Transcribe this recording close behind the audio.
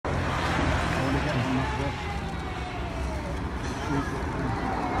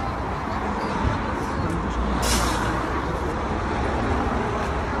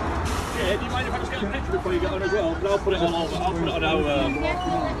I'll put it all over. I'll put it on our.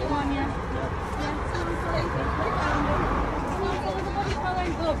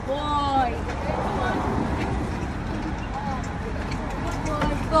 Good boy.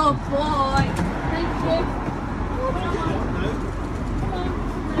 Good boy. Thank you.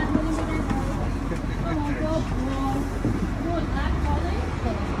 Come on. Good boy. Good lad, Colin.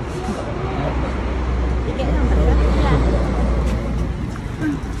 You getting on with it? Yeah.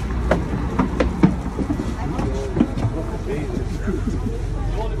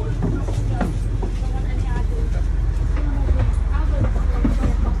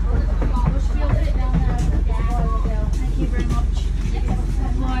 Thank you very much.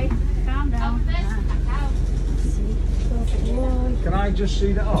 Boy, calm down. Can I just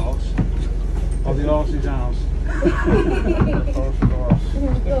see the horse? Or the horse's house? Horse.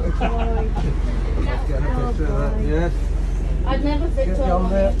 Good boy. Get a picture of that, yes. I'd never fit Get 12 on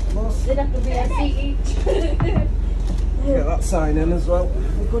on there. it. They'd have to be a seat each. Get that sign in as well.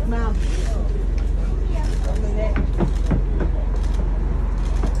 Good man. 1 minute.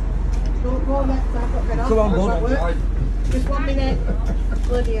 Don't go next time, I've got to get off. Come on, bud. Just 1 minute.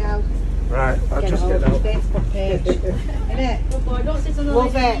 Bloody hell. Right, I'll just get out. Facebook page. Innit? Good boy, don't sit on the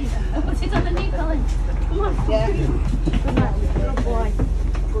Love knee. Don't sit on the knee, Colin. Come on. Yeah. Good man. Good boy.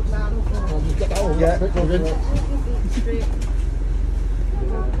 Good man. Yeah, good. Straight.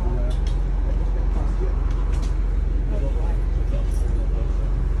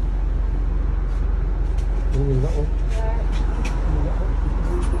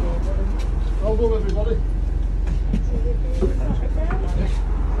 Well done, everybody.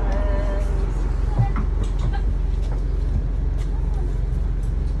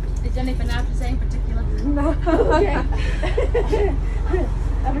 Is there anything I have to say in particular? No. Okay.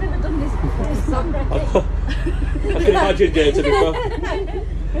 I've never done this before. It's so I can imagine Jade to be fair.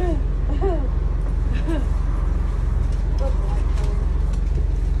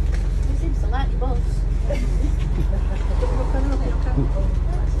 He seems to like the bus.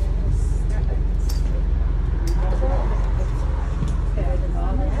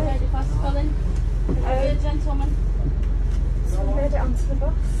 Ready fast, Colin? Gentlemen. So we made it onto the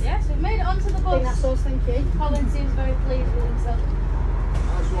bus. Yes, we've made it onto the I think bus. that's us, thank you. Colin seems very pleased with himself.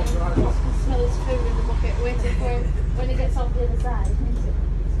 He can smell his food in the bucket, waiting for him when he gets off the other side.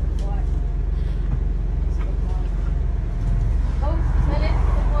 Oh, smell it.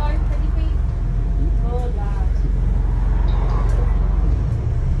 Good boy. Ready feet. Good lad.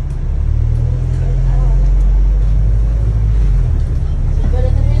 It's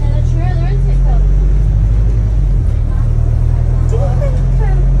better than being in a trailer, isn't it, Colin? Do you think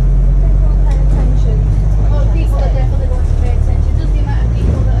they won't pay attention? Well, people are definitely going to pay attention. Just the amount of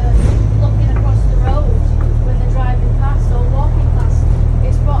people that are looking across the road when they're driving past or walking past.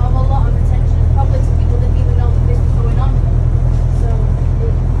 It's brought up a lot of attention, probably to people that didn't even know that this was going on. So,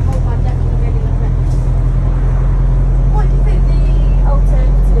 I hope I definitely made an effect. What do you think the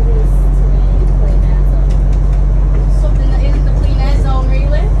alternative is to the clean air zone? Something that isn't the clean air zone,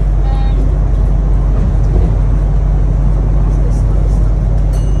 really.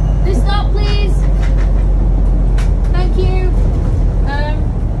 This stop, please. Thank you.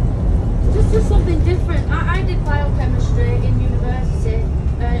 Just something different. I did biochemistry in university,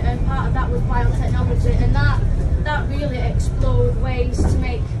 and part of that was biotechnology, and that really explored ways to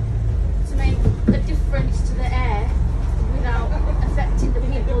make a difference to the air without affecting the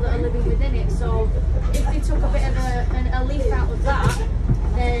people that are living within it. So if they took a bit of a leaf out of that,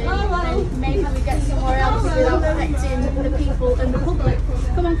 then maybe we get somewhere else without affecting the people and the public.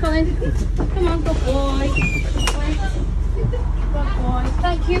 Come on, Colin. Come on, good boy. Good boy.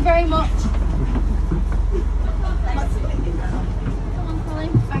 Thank you very much. Come on, Colin.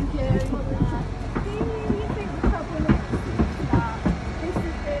 Thank you. Do you think the problem is that this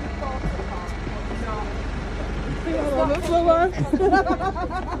has been thought upon or not?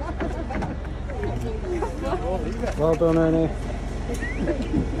 Well done, Ernie.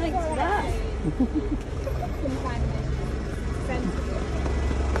 Thanks for that.